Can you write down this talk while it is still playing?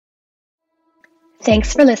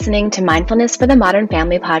Thanks for listening to Mindfulness for the Modern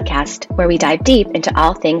Family podcast, where we dive deep into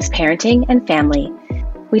all things parenting and family.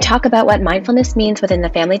 We talk about what mindfulness means within the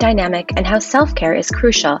family dynamic and how self-care is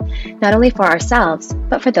crucial, not only for ourselves,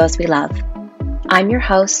 but for those we love. I'm your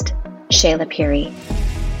host, Shayla Peary.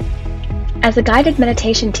 As a guided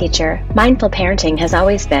meditation teacher, mindful parenting has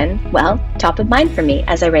always been, top of mind for me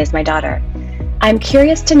as I raise my daughter. I'm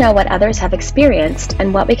curious to know what others have experienced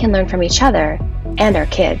and what we can learn from each other and our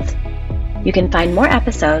kids. You can find more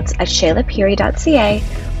episodes at shaylapeary.ca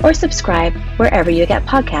or subscribe wherever you get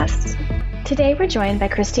podcasts. Today we're joined by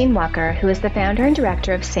Christine Walker, who is the founder and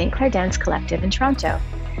director of St. Clair Dance Collective in Toronto.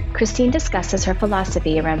 Christine discusses her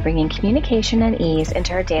philosophy around bringing communication and ease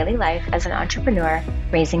into her daily life as an entrepreneur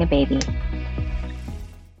raising a baby.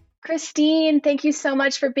 Christine, thank you so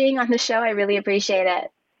much for being on the show. I really appreciate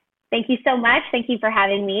it. Thank you so much. Thank you for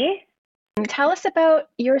having me. Tell us about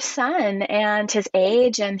your son and his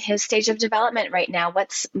age and his stage of development right now.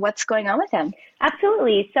 What's going on with him?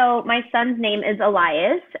 Absolutely. So my son's name is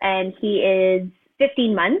Elias, and he is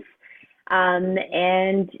 15 months.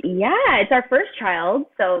 It's our first child.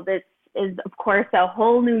 So this is, of course, a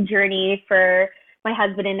whole new journey for my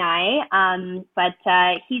husband and I. But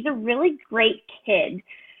he's a really great kid.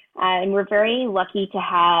 And we're very lucky to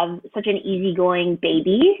have such an easygoing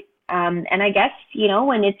baby. And I guess,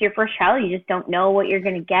 when it's your first child, you just don't know what you're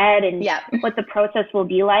going to get and what the process will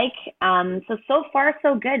be like. So far,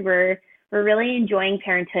 so good. We're really enjoying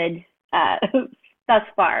parenthood thus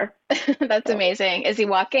far. That's amazing. Is he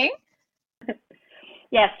walking?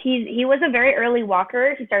 Yes, he was a very early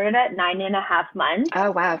walker. He started at 9.5 months.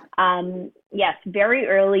 Oh, wow. Yes, very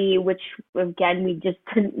early, which, again, we just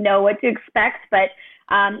didn't know what to expect. But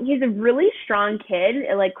he's a really strong kid.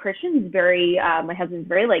 Like, Christian's my husband's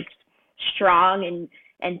very, strong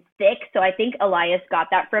and thick. So I think Elias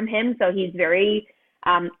got that from him. So he's very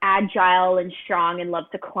agile and strong and loves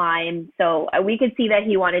to climb. So we could see that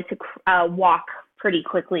he wanted to walk pretty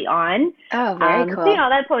quickly on. Oh, very cool. So,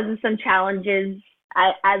 that poses some challenges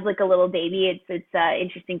as a little baby. It's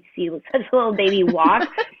interesting to see such a little baby walk.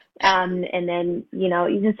 And then,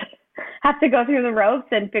 you just have to go through the ropes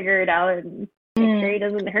and figure it out and make sure he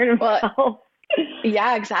doesn't hurt himself. Well,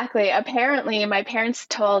 yeah, exactly. Apparently, my parents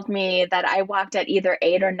told me that I walked at either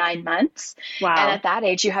 8 or 9 months. Wow. And at that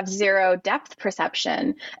age, you have zero depth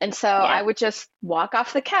perception. And so I would just walk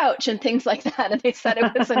off the couch and things like that. And they said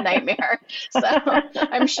it was a nightmare. So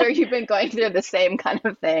I'm sure you've been going through the same kind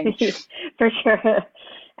of thing. For sure.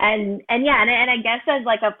 And I guess as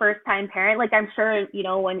a first time parent, I'm sure,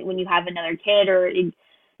 when you have another kid or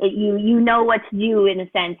you know what to do in a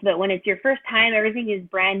sense, but when it's your first time, everything is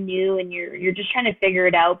brand new and you're just trying to figure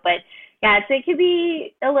it out. But yeah, it could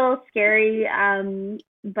be a little scary.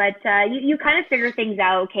 But you kind of figure things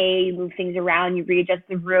out. Okay, you move things around, you readjust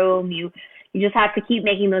the room, you just have to keep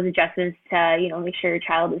making those adjustments to, make sure your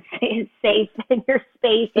child is safe in your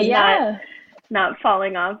space and not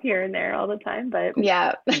falling off here and there all the time. But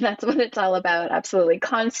yeah, that's what it's all about. Absolutely.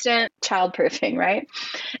 Constant childproofing, right?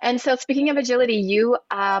 And so speaking of agility, you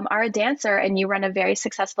are a dancer and you run a very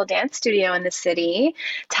successful dance studio in the city.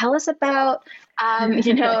 Tell us about,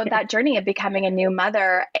 that journey of becoming a new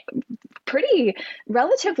mother pretty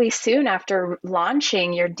relatively soon after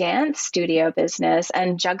launching your dance studio business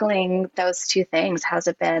and juggling those two things. How's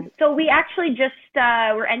it been? So we actually just,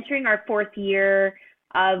 we're entering our 4th year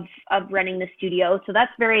of running the studio. So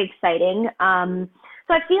that's very exciting.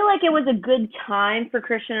 So I feel like it was a good time for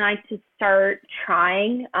Christian and I to start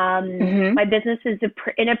trying. My business is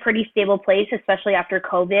in a pretty stable place, especially after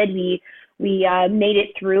COVID. We made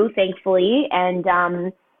it through, thankfully. And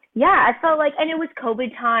I felt like, and it was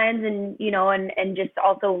COVID times and, and just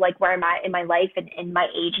also where I'm at in my life and my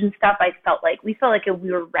age and stuff, we felt like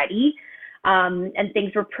we were ready. And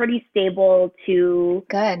things were pretty stable to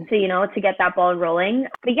get that ball rolling.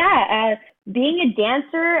 But being a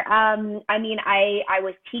dancer, I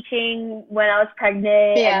was teaching when I was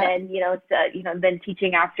pregnant and then, then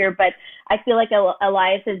teaching after, but I feel like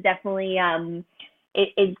Elias is definitely,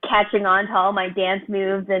 is catching on to all my dance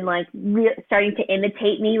moves and starting to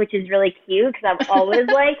imitate me, which is really cute because I'm always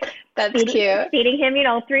that's cute. Feeding him,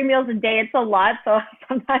 3 meals a day. It's a lot. So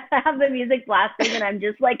sometimes I have the music blasting and I'm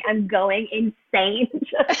just I'm going insane,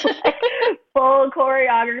 just full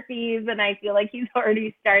choreographies. And I feel like he's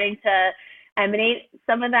already starting to emanate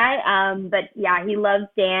some of that. But yeah, he loves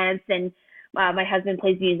dance and my husband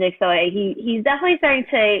plays music, so he's definitely starting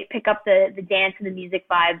to pick up the dance and the music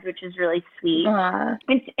vibes, which is really sweet.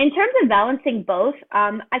 In terms of balancing both,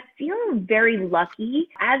 I feel very lucky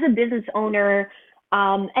as a business owner.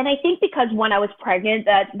 And I think because when I was pregnant,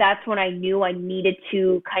 that's when I knew I needed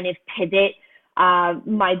to kind of pivot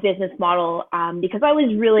my business model, because I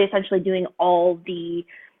was really essentially doing all the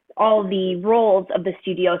roles of the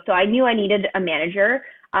studio. So I knew I needed a manager.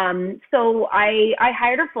 So I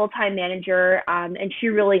hired a full-time manager, and she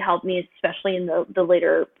really helped me, especially in the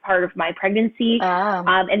later part of my pregnancy. Ah,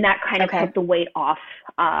 And that kind of okay. took the weight off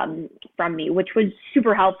from me, which was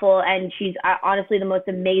super helpful. And she's honestly the most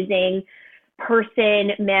amazing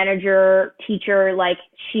person, manager, teacher. Like,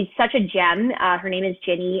 she's such a gem. Her name is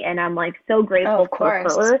Jenny, and I'm like so Oh, grateful of for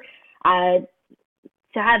course. her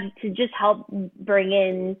to just help bring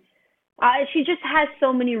in. She just has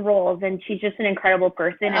so many roles, and she's just an incredible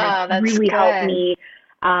person, and it's Oh, that's really helped good. me,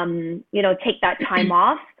 take that time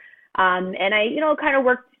off. And I, kind of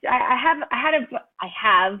worked. I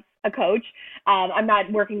have a coach. I'm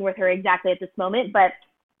not working with her exactly at this moment, but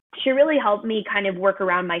she really helped me kind of work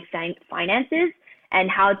around my finances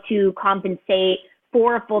and how to compensate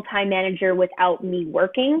for a full-time manager without me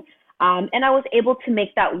working. And I was able to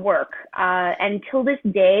make that work. And till this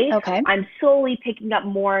day, Okay. I'm slowly picking up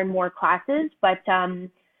more and more classes. But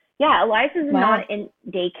yeah, Elias is Wow. not in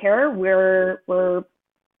daycare. We're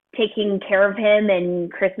taking care of him,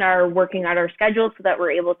 and Chris and I are working out our schedule so that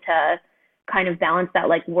we're able to kind of balance that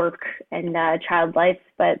like work and child life.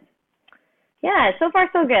 But yeah, so far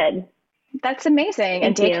so good. That's amazing.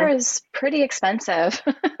 And Thank you. daycare is pretty expensive,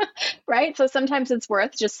 right? So sometimes it's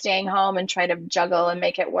worth just staying home and try to juggle and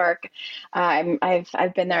make it work. I've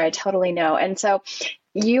been there. I totally know. And so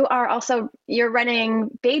you're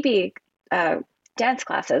running baby uh, dance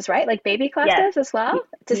classes, right? Like baby Yes. classes as well.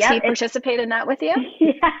 Does Yep. he participate in that with you?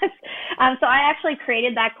 Yes. So I actually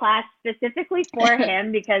created that class specifically for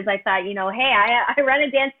him because I thought, hey, I run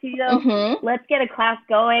a dance studio. Mm-hmm. Let's get a class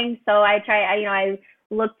going. So I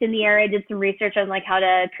looked in the area, did some research on like how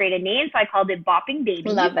to create a name. So I called it Bopping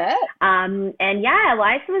Babies. Love it. And yeah,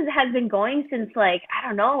 Elias has been going since like, I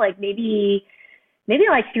don't know, like maybe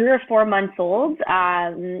like 3 or 4 months old.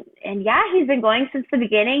 And yeah, he's been going since the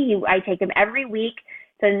beginning. I take him every week.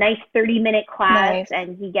 It's a nice 30-minute class, Nice.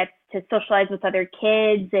 and he gets to socialize with other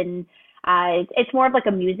kids. And it's more of like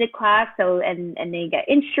a music class. So and they get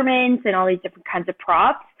instruments and all these different kinds of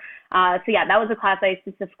props. So yeah, that was a class I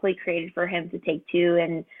specifically created for him to take too.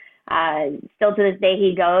 And still to this day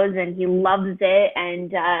he goes and he loves it.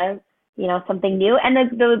 And something new. And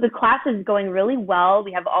the class is going really well.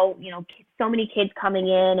 We have so many kids coming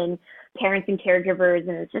in, and parents and caregivers,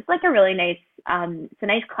 and it's just like a really nice, it's a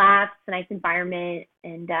nice class, it's a nice environment,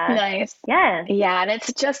 and Nice. yeah. Yeah, and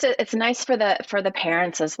it's nice for the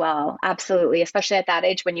parents as well. Absolutely, especially at that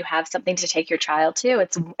age when you have something to take your child to.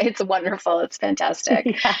 It's wonderful. It's fantastic.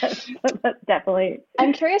 Yes, definitely.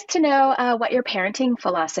 I'm curious to know what your parenting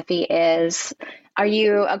philosophy is. Are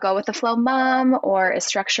you a go with the flow mom, or is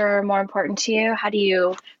structure more important to you? How do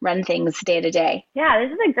you run things day to day? Yeah,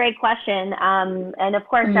 this is a great question. And of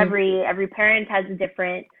course, Mm, every parent has a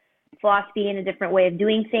different philosophy and a different way of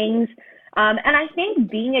doing things. And I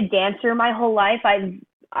think being a dancer my whole life,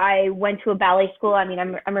 I went to a ballet school. I mean,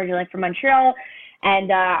 I'm originally from Montreal,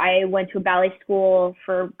 and I went to a ballet school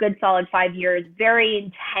for a good solid 5 years. Very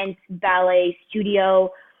intense ballet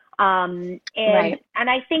studio. And right, and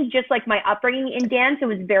I think just like my upbringing in dance, it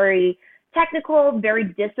was very technical, very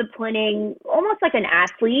disciplining, almost like an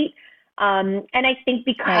athlete. And I think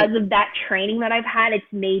because right. of that training that I've had, it's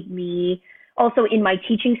made me also in my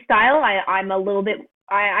teaching style. I'm a little bit,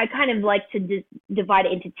 I kind of like to divide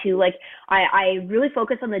it into two. Like I really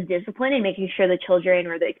focus on the discipline and making sure the children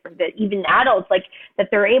or the even adults, like that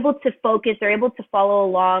they're able to focus, they're able to follow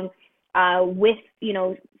along with,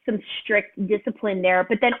 some strict discipline there,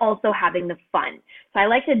 but then also having the fun. So I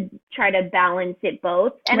like to try to balance it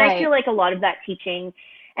both. And I feel Right. like a lot of that teaching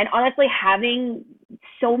and honestly having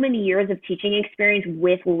so many years of teaching experience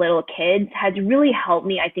with little kids has really helped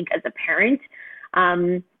me, I think, as a parent.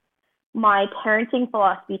 Um, my parenting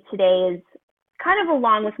philosophy today is kind of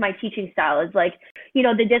along with my teaching style. Is like,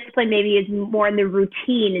 the discipline maybe is more in the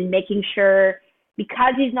routine and making sure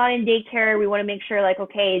because he's not in daycare, we want to make sure like,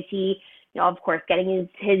 okay, is he, of course, getting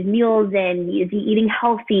his meals in? Is he eating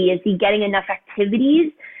healthy? Is he getting enough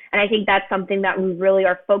activities? And I think that's something that we really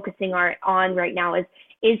are focusing on right now is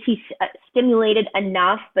he stimulated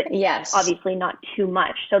enough, but Yes. obviously not too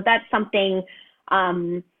much. So that's something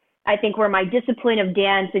I think where my discipline of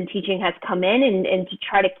dance and teaching has come in and to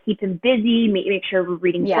try to keep him busy, make sure we're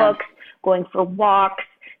reading Yeah. books, going for walks,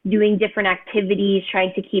 doing different activities,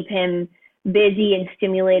 trying to keep him busy and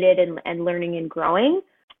stimulated and learning and growing.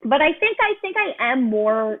 But I think I am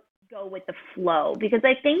more go with the flow because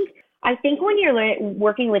I think when you're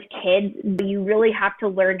working with kids, you really have to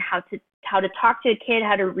learn how to talk to a kid,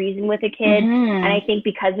 how to reason with a kid. And Hmm. I think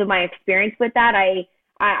because of my experience with that,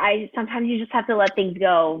 I sometimes you just have to let things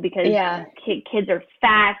go because Yeah. kids are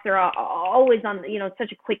fast. They're always on,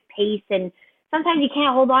 such a quick pace, and sometimes you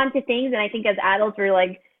can't hold on to things. And I think as adults, we're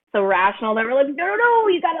like so rational that we're like, no, no, no,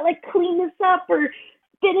 you gotta like clean this up or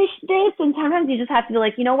finish this. And sometimes you just have to be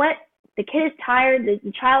like, you know what? The kid is tired.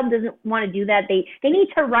 The child doesn't want to do that. They need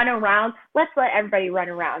to run around. Let's let everybody run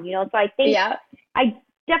around. So I think Yeah. I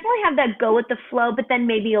definitely have that go with the flow, but then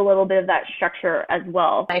maybe a little bit of that structure as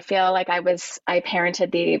well. I feel like I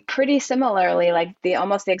parented the pretty similarly, like the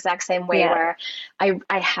almost the exact same way Yeah. where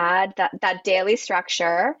I had that daily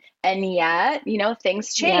structure, and yet,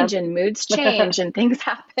 things change Yep. and moods change and things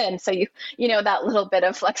happen. So that little bit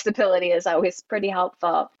of flexibility is always pretty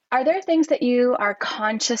helpful. Are there things that you are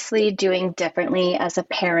consciously doing differently as a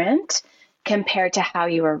parent compared to how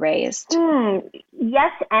you were raised?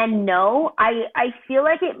 Yes and no. I feel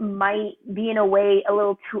like it might be in a way a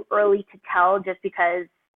little too early to tell just because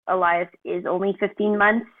Elias is only 15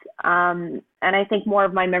 months. And I think more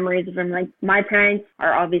of my memories from like my parents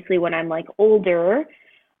are obviously when I'm like older.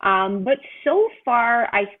 But so far,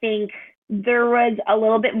 I think there was a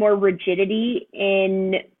little bit more rigidity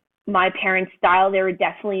in my parents' style. They were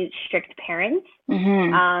definitely strict parents.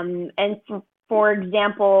 Mm-hmm. And for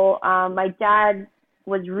example, my dad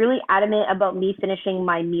was really adamant about me finishing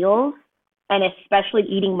my meals and especially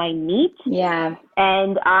eating my meat. Yeah.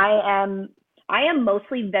 And I am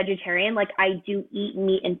mostly vegetarian. Like I do eat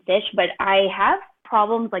meat and fish, but I have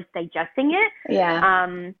problems like digesting it. Yeah.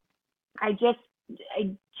 I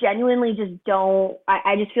genuinely just don't.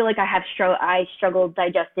 I just feel like I struggle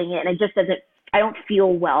digesting it, and I don't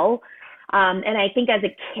feel well. And I think as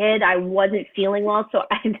a kid, I wasn't feeling well. So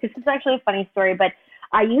this is actually a funny story, but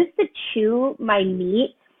I used to chew my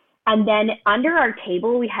meat, and then under our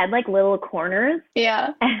table, we had like little corners Yeah.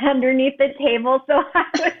 underneath the table. So I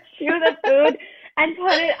would chew the food and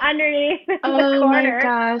put it underneath the Oh my corner.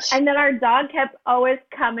 gosh. And then our dog kept always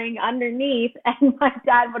coming underneath, and my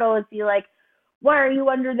dad would always be like, "Why are you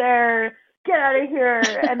under there? Get out of here."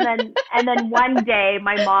 And then one day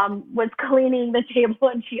my mom was cleaning the table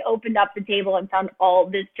and she opened up the table and found all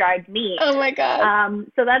this dried meat. Oh my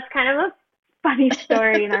God. So that's kind of a funny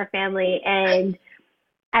story in our family. And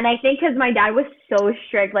I think because my dad was so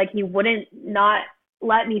strict, like he wouldn't not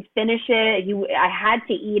let me finish it. I had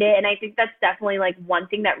to eat it. And I think that's definitely like one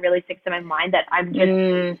thing that really sticks in my mind, that I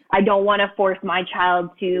don't want to force my child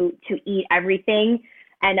to eat everything.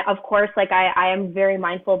 And of course, like I am very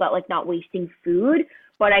mindful about like not wasting food,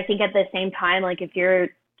 but I think at the same time, like if your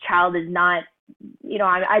child is not,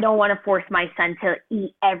 I don't want to force my son to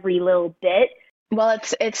eat every little bit. Well,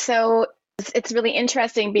 it's really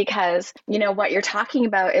interesting because, what you're talking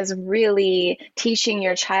about is really teaching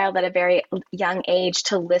your child at a very young age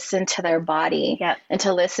to listen to their body. Yep. And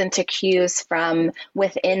to listen to cues from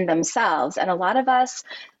within themselves. And a lot of us,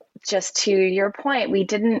 just to your point, we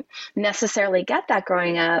didn't necessarily get that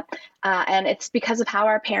growing up. And it's because of how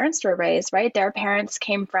our parents were raised, right? Their parents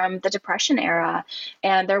came from the Depression era,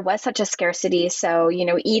 and there was such a scarcity. So,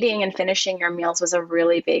 eating and finishing your meals was a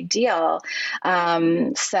really big deal.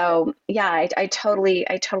 So yeah, I totally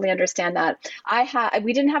understand that.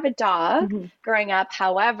 We didn't have a dog growing up.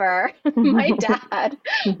 However, my dad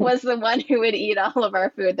was the one who would eat all of our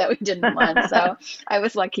food that we didn't want. So I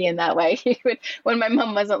was lucky in that way. When my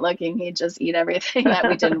mom wasn't looking, he'd just eat everything that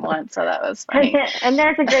we didn't want. So that was funny. And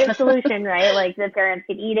that's a great solution, right? Like the parents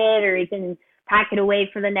can eat it, or you can pack it away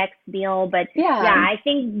for the next meal. But yeah, I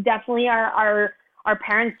think definitely our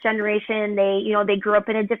parents' generation, they grew up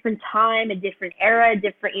in a different time, a different era,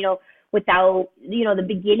 different, without, the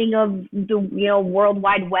beginning of the, World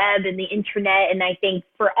Wide Web and the internet. And I think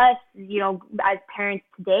for us, as parents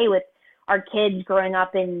today with our kids growing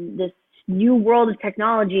up in this new world of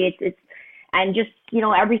technology, it's and just,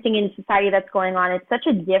 everything in society that's going on, it's such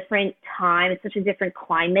a different time. It's such a different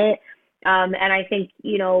climate. And I think,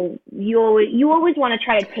 you always want to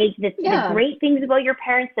try to take the great things about your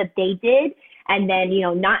parents that they did, and then,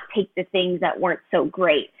 not take the things that weren't so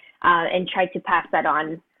great, and try to pass that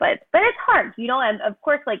on. But it's hard, and of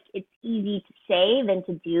course, like it's easy to say than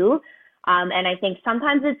to do. And I think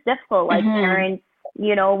sometimes it's difficult, like parents,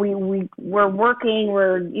 we're working,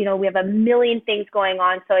 we have a million things going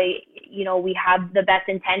on. So, we have the best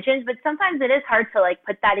intentions, but sometimes it is hard to like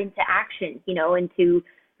put that into action, and to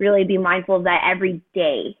really be mindful of that every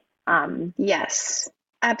day. Yes,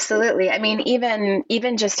 absolutely. I mean,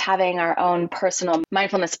 even just having our own personal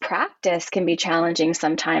mindfulness practice can be challenging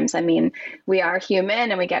sometimes. I mean, we are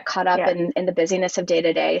human and we get caught up in the busyness of day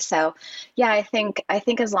to day. So yeah, I think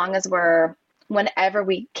as long as whenever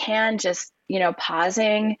we can, just,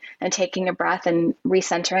 pausing and taking a breath and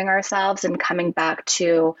recentering ourselves and coming back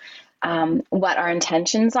to what our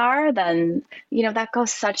intentions are, then, that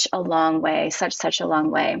goes such a long way, such a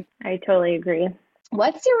long way. I totally agree.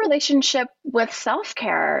 What's your relationship with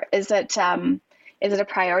self-care? Is it a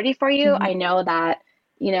priority for you? I know that,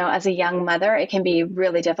 as a young mother, it can be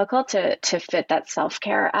really difficult to fit that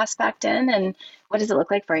self-care aspect in. And what does it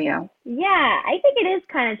look like for you? Yeah, I think it is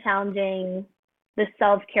kind of challenging, the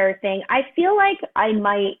self-care thing. I feel like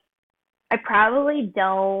I probably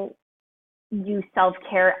don't do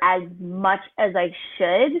self-care as much as I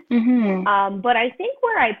should. But I think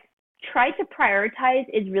where I try to prioritize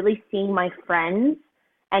is really seeing my friends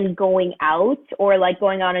and going out, or like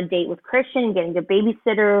going on a date with Christian and getting a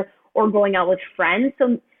babysitter, or going out with friends.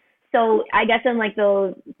 So I guess in like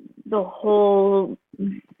the whole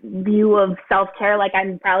view of self-care, like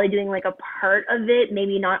I'm probably doing like a part of it,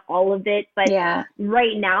 maybe not all of it, but Yeah.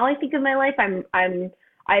 right now I think of my life, I'm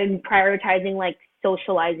prioritizing like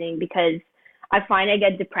socializing, because I find I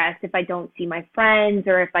get depressed if I don't see my friends,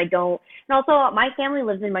 or if I don't. And also, my family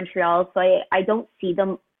lives in Montreal, so I don't see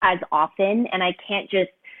them as often, and I can't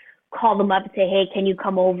just call them up and say, hey, can you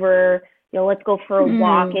come over? Let's go for a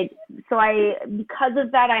walk. Because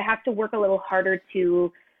of that, I have to work a little harder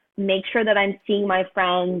to make sure that I'm seeing my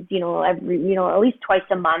friends, every, at least twice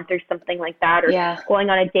a month or something like that, or Yeah. going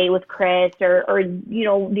on a date with Chris, or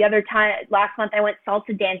the other time, last month I went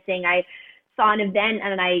salsa dancing. I saw an event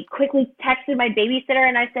and I quickly texted my babysitter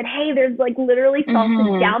and I said, hey, there's like literally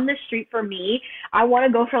salsa down the street for me. I want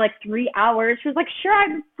to go for like 3 hours. She was like, sure,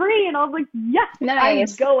 I'm free. And I was like, yes,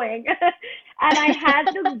 Nice. I'm going. And I had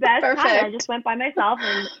the best time. I Perfect. just went by myself,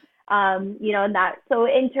 and and that. So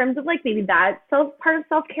in terms of like maybe that part of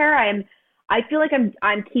self-care, I feel like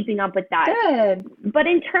I'm keeping up with that. Good. But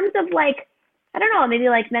in terms of like, I don't know, maybe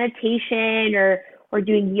like meditation, or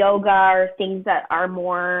doing yoga, or things that are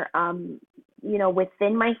more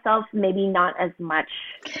within myself, maybe not as much.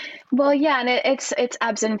 Well, yeah, and it's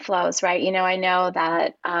ebbs and flows, right? I know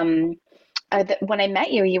that when I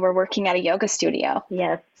met you, you were working at a yoga studio.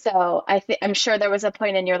 Yes. So I'm sure there was a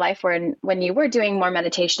point in your life when you were doing more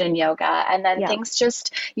meditation and yoga, and then things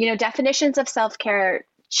just, definitions of self-care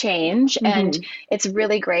change, and it's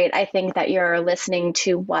really great. I think that you're listening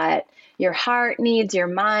to what your heart needs, your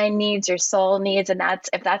mind needs, your soul needs, and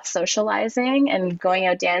if that's socializing and going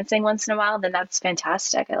out dancing once in a while, then that's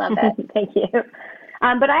fantastic. I love it. Thank you.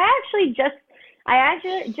 But I actually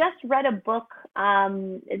just read a book.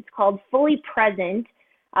 It's called Fully Present.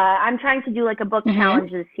 I'm trying to do like a book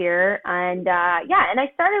challenge this year, and and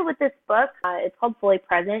I started with this book. It's called Fully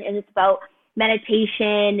Present, and it's about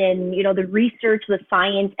meditation and the research, the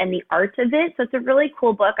science, and the art of it. So it's a really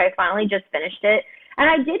cool book. I finally just finished it, and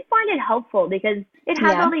I did find it helpful because it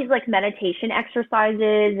has all these like meditation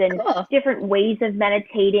exercises and different ways of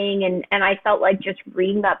meditating, and I felt like just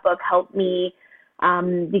reading that book helped me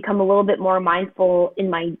become a little bit more mindful in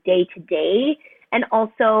my day to day. And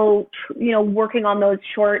also, working on those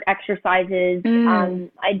short exercises,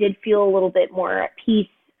 I did feel a little bit more at peace,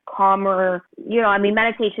 calmer.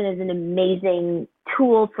 Meditation is an amazing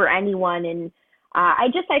tool for anyone. And I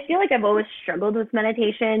feel like I've always struggled with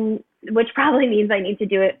meditation, which probably means I need to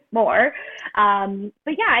do it more.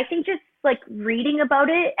 But yeah, I think just like reading about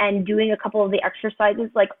it and doing a couple of the exercises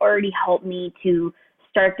like already helped me to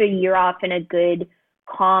start the year off in a good,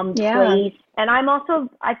 calm place. And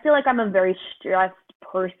I feel like I'm a very stressed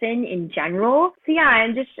person in general. So yeah,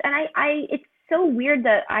 it's so weird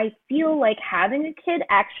that I feel like having a kid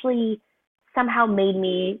actually somehow made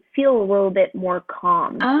me feel a little bit more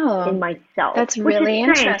calm in myself. That's really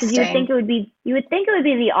interesting. You would think it would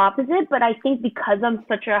be the opposite, but I think because I'm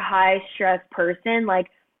such a high stress person, like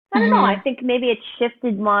I don't know, I think maybe it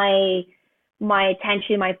shifted my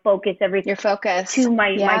attention, my focus, everything. Your focus to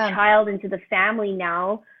my child and to the family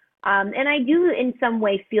now. And I do in some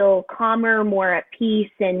way feel calmer, more at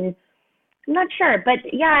peace, and I'm not sure.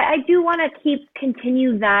 But yeah, I do want to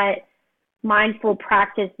continue that mindful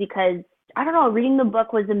practice because, I don't know, reading the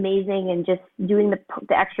book was amazing, and just doing the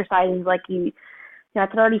exercises, like I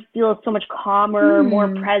could already feel so much calmer, more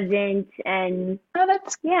present, and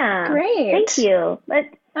that's great. Thank you.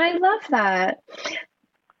 I love that.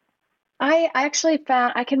 I actually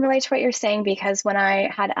found I can relate to what you're saying because when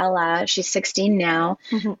I had Ella, she's 16 now.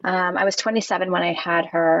 I was 27 when I had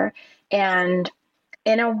her, and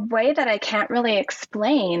in a way that I can't really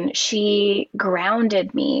explain, she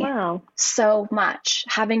grounded me so much.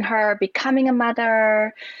 Having her, becoming a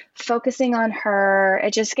mother, focusing on her,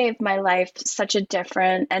 it just gave my life such a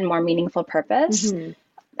different and more meaningful purpose.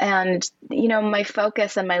 And, my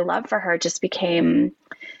focus and my love for her just became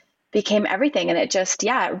became everything. And it just,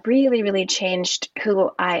 yeah, it really, really changed who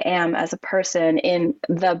I am as a person in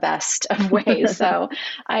the best of ways. So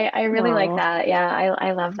I really like Oh, that. Yeah,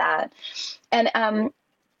 I love that. And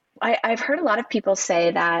I've heard a lot of people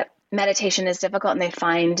say that meditation is difficult and they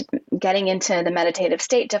find getting into the meditative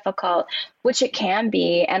state difficult, which it can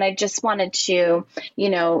be. And I just wanted to,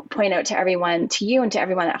 point out to everyone, to you and to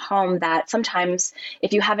everyone at home, that sometimes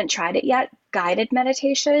if you haven't tried it yet, guided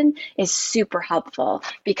meditation is super helpful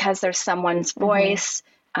because there's someone's hmm. voice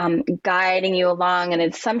guiding you along.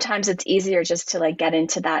 And sometimes it's easier just to like get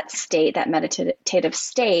into that state, that meditative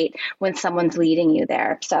state when someone's leading you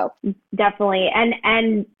there. So, Definitely.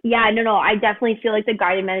 And yeah, no, I definitely feel like the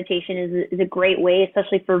guided meditation is a great way,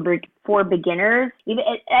 especially for beginners.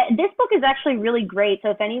 This book is actually really great.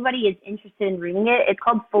 So if anybody is interested in reading it, it's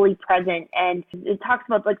called Fully Present, and it talks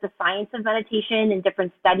about like the science of meditation and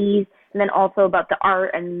different studies, and then also about the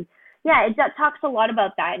art. And yeah, it talks a lot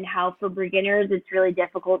about that and how for beginners it's really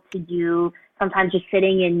difficult to do. Sometimes just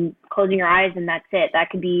sitting and closing your eyes and that's it. That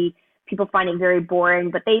could be, people find it very boring,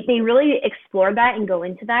 but they really explore that and go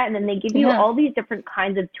into that. And then they give you yeah. all these different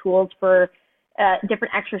kinds of tools for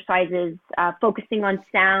different exercises, focusing on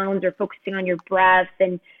sounds or focusing on your breath.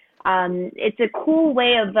 And it's a cool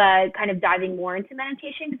way of kind of diving more into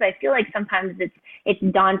meditation, because I feel like sometimes it's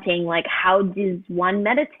daunting. Like, how does one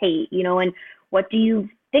meditate, and what do you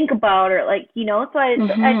think about, or like, so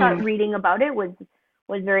I thought Hmm. reading about it was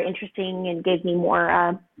very interesting and gave me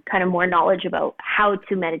more kind of more knowledge about how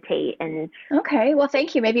to meditate. And Okay, well,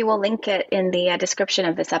 thank you. Maybe we'll link it in the description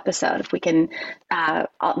of this episode if we can.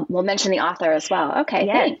 We'll mention the author as well. Okay,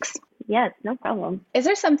 yes, thanks. yes, no problem. Is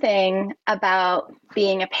there something about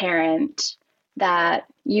being a parent that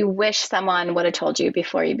you wish someone would have told you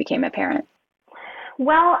before you became a parent?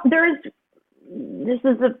 Well, this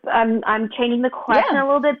is I'm changing the question Yeah. a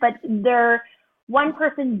little bit, but one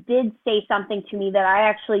person did say something to me that I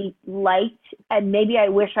actually liked, and maybe I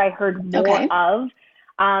wish I heard more Okay. of.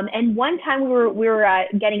 And one time we were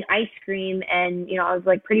getting ice cream, and I was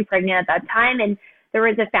like pretty pregnant at that time, and there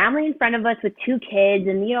was a family in front of us with two kids,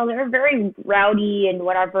 and they were very rowdy and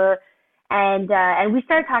whatever. And we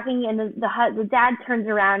started talking, and the dad turns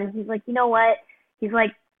around and he's like, you know what? He's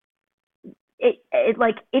like,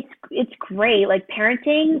 it's great. Like,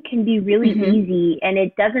 parenting can be really Mm-hmm. easy, and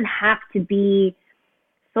it doesn't have to be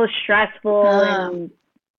so stressful Oh,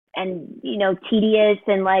 and tedious.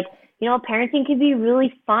 And like, parenting can be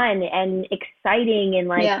really fun and exciting. And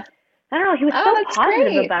like, yeah. I don't know, he was Oh, so that's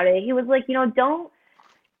positive great. about it. He was like, he was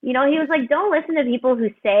like, don't listen to people who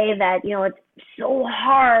say that, it's so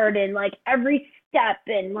hard and like every step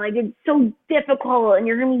and like it's so difficult and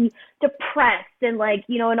you're going to be depressed and like,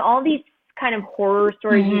 and all these kind of horror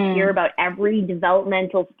stories you hear Mm-hmm. about every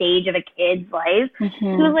developmental stage of a kid's life. He was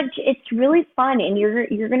Mm-hmm. like, it's really fun and you're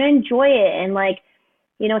going to enjoy it, and like,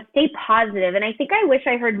 stay positive. And I think I wish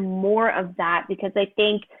I heard more of that, because I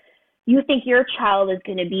think you think your child is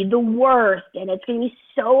going to be the worst and it's going to be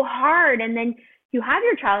so hard. And then you have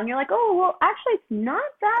your child and you're like, oh, well, actually, it's not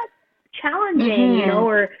that challenging, Mm-hmm.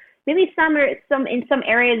 or maybe in some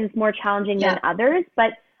areas it's more challenging than Yeah. others.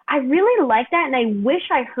 But I really like that. And I wish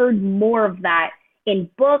I heard more of that in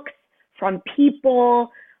books, from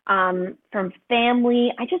people, from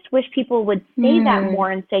family. I just wish people would say that Mm.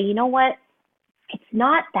 more and say, you know what? It's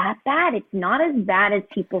not that bad. It's not as bad as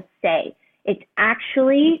people say. It's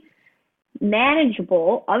actually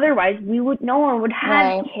manageable. Otherwise, no one would have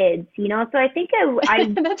Right. kids. So I think I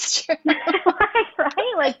That's true.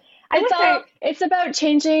 right? Like, I It's wish all, it's about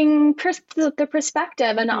changing the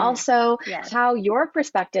perspective, and mhm, also yes, how your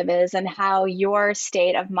perspective is and how your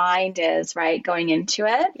state of mind is, right, going into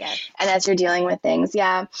it yes, and as you're dealing with things.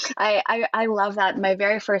 Yeah. I love that. My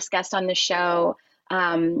very first guest on the show,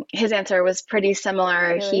 his answer was pretty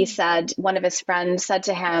similar. He really. said one of his friends said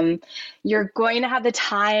to him, "You're going to have the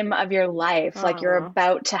time of your life. Like, you're Oh,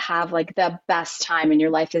 about to have like the best time, and your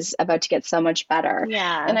life is about to get so much better." And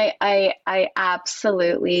yeah, I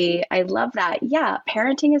absolutely, I love that. Yeah,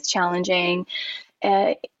 parenting is challenging,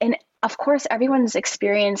 and of course, everyone's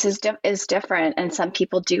experience is different, and some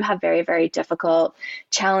people do have very, very difficult,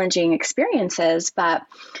 challenging experiences. But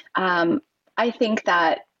I think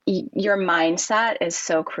that your mindset is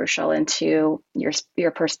so crucial into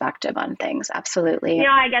your perspective on things. Absolutely.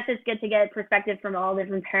 I guess it's good to get perspective from all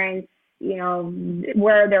different parents.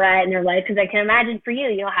 Where they're at in their life, because I can imagine for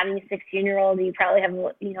you, having a 16-year-old, you probably have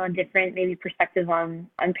a different maybe perspective on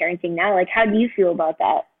parenting now. Like, how do you feel about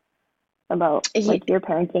that? About like your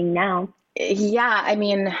parenting now? Yeah, I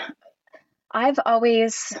mean, I've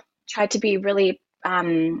always tried to be really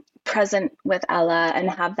present with Ella and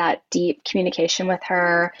have that deep communication with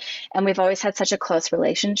her. And we've always had such a close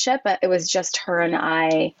relationship, but it was just her and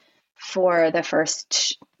I for the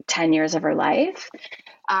first 10 years of her life.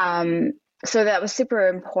 So that was super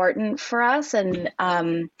important for us. And,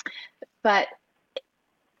 but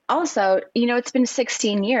also, it's been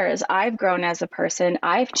 16 years. I've grown as a person.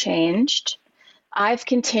 I've changed. I've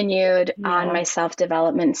continued on my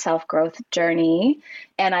self-development, self-growth journey,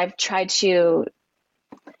 and I've tried to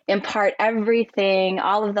impart everything,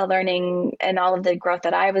 all of the learning and all of the growth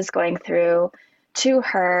that I was going through to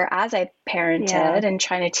her as I parented and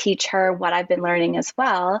trying to teach her what I've been learning as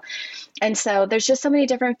well. And so there's just so many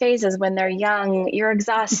different phases. When they're young, you're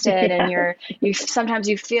exhausted and you sometimes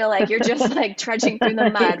you feel like you're just like trudging through the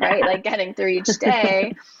mud, right? Like getting through each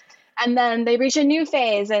day. And then they reach a new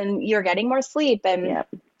phase and you're getting more sleep and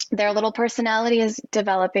their little personality is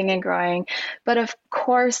developing and growing. But of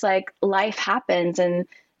course, like life happens and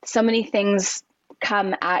so many things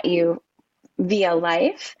come at you via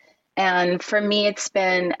life. And for me, it's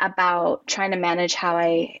been about trying to manage how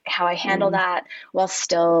I handle that while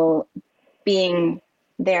still being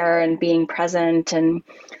there and being present and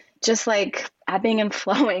just like ebbing and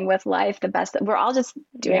flowing with life the best. We're all just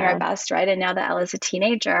doing our best, right? And now that Ella's a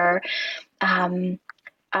teenager, I'm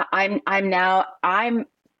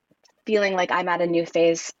feeling like I'm at a new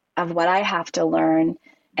phase of what I have to learn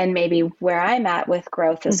and maybe where I'm at with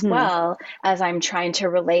growth as well, as I'm trying to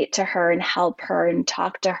relate to her and help her and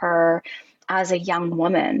talk to her as a young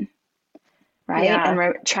woman, right?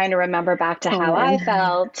 And trying to remember back to how I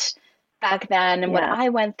felt back then and what I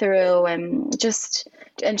went through and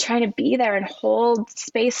trying to be there and hold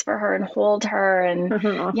space for her and hold her. And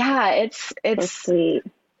it's so sweet.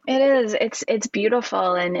 It is. It's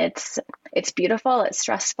beautiful and it's beautiful. It's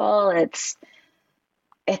stressful.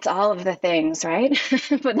 It's all of the things, right?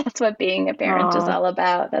 But that's what being a parent is all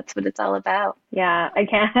about. That's what it's all about. Yeah, I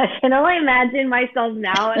can only imagine myself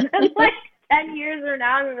now and then like 10 years from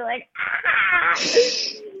now, I'm gonna be like,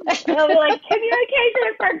 and I'll be like,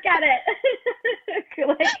 communication, forget it.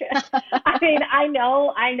 Like, I mean, I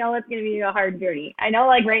know it's gonna be a hard journey. I know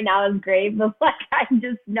like right now is great, but like I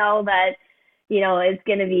just know that it's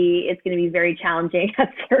going to be very challenging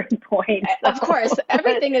at certain points. So. Of course,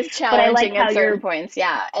 everything is challenging at certain points.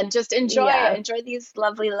 Yeah. And just enjoy these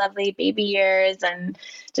lovely, lovely baby years and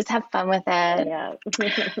just have fun with it. Yeah.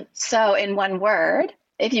 So in one word,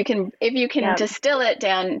 if you can distill it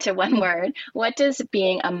down to one word, what does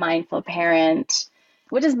being a mindful parent,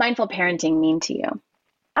 what does mindful parenting mean to you?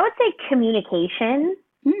 I would say communication.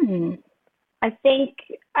 I think,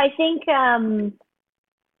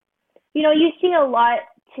 you see a lot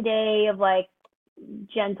today of like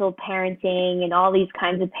gentle parenting and all these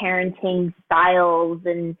kinds of parenting styles.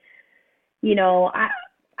 And,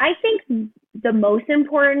 I think the most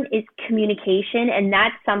important is communication. And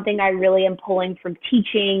that's something I really am pulling from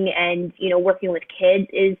teaching and, working with kids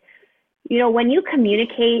is, when you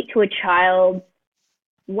communicate to a child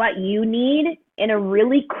what you need in a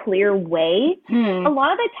really clear way, a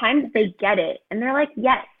lot of the times they get it and they're like,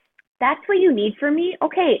 yes, that's what you need from me.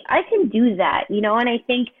 Okay, I can do that, and I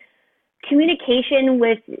think communication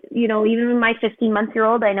with, even my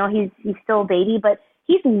 15-month-old, I know he's still a baby, but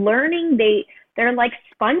he's learning. They're like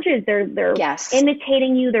sponges. They're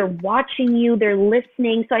imitating you. They're watching you. They're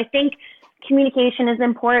listening. So I think communication is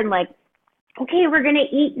important. Like, okay, we're going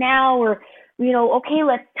to eat now, or, okay,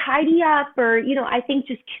 let's tidy up, or, I think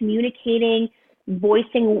just communicating,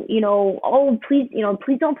 voicing, oh, please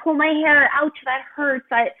don't pull my hair. Ouch, that hurts.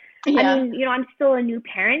 I mean, I'm still a new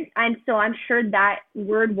parent. I'm sure that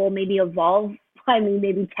word will maybe evolve. I mean,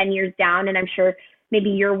 maybe 10 years down, and I'm sure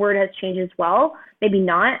maybe your word has changed as well. Maybe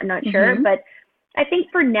not. I'm not sure. But I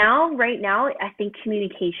think for now, right now, I think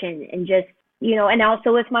communication and just, and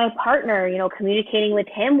also with my partner, communicating with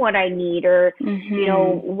him what I need or,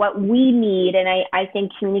 what we need. And I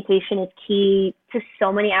think communication is key to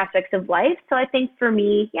so many aspects of life. So I think for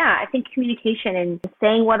me, I think communication and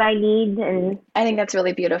saying what I need. And I think that's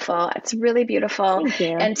really beautiful. It's really beautiful. Thank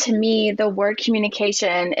you. And to me, the word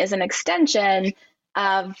communication is an extension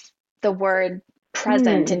of the word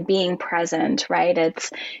present and being present, right?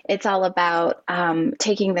 It's all about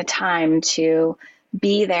taking the time to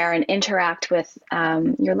be there and interact with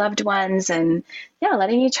your loved ones and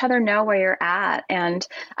letting each other know where you're at. And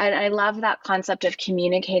I love that concept of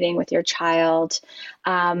communicating with your child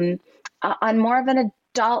on more of an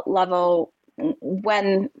adult level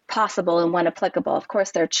when possible and when applicable. Of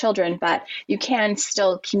course, they're children, but you can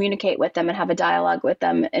still communicate with them and have a dialogue with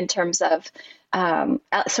them in terms of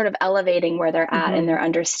sort of elevating where they're at and their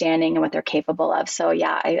understanding and what they're capable of. So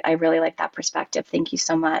I really like that perspective. Thank you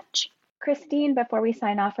so much. Christine, before we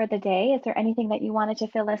sign off for the day, is there anything that you wanted to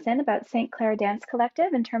fill us in about St. Clair Dance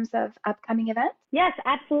Collective in terms of upcoming events? Yes,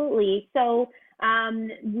 absolutely. So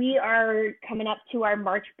we are coming up to our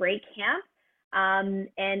March break camp.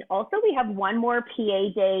 And also we have one more PA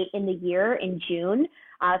day in the year in June.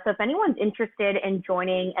 So if anyone's interested in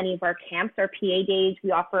joining any of our camps or PA days,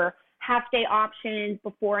 we offer half day options,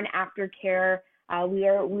 before and after care.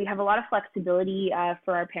 We have a lot of flexibility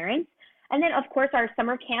for our parents. And then, of course, our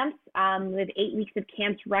summer camps, we have 8 weeks of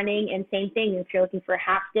camps running, and same thing, if you're looking for a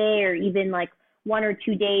half day or even like 1 or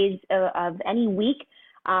 2 days of any week,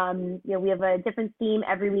 we have a different theme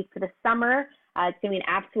every week for the summer. It's going to be an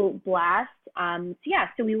absolute blast.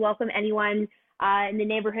 So we welcome anyone in the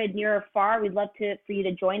neighborhood near or far. We'd love for you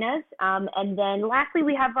to join us. And then lastly,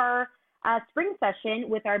 we have our spring session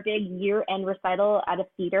with our big year-end recital at a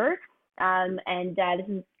theater. This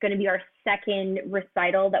is going to be our second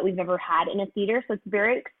recital that we've ever had in a theater, so it's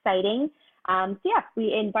very exciting.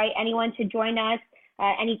 We invite anyone to join us.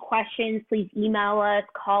 Any questions, please email us,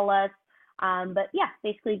 call us.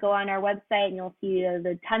 Basically go on our website and you'll see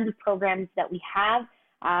the tons of programs that we have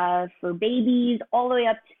for babies all the way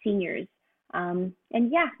up to seniors.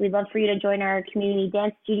 We'd love for you to join our community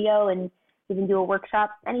dance studio and even do a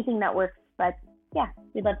workshop, anything that works. But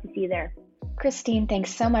we'd love to see you there. Christine,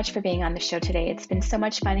 thanks so much for being on the show today. It's been so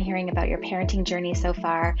much fun hearing about your parenting journey so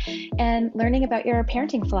far and learning about your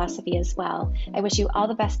parenting philosophy as well. I wish you all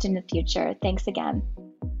the best in the future. Thanks again.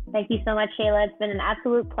 Thank you so much, Shayla. It's been an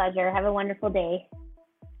absolute pleasure. Have a wonderful day.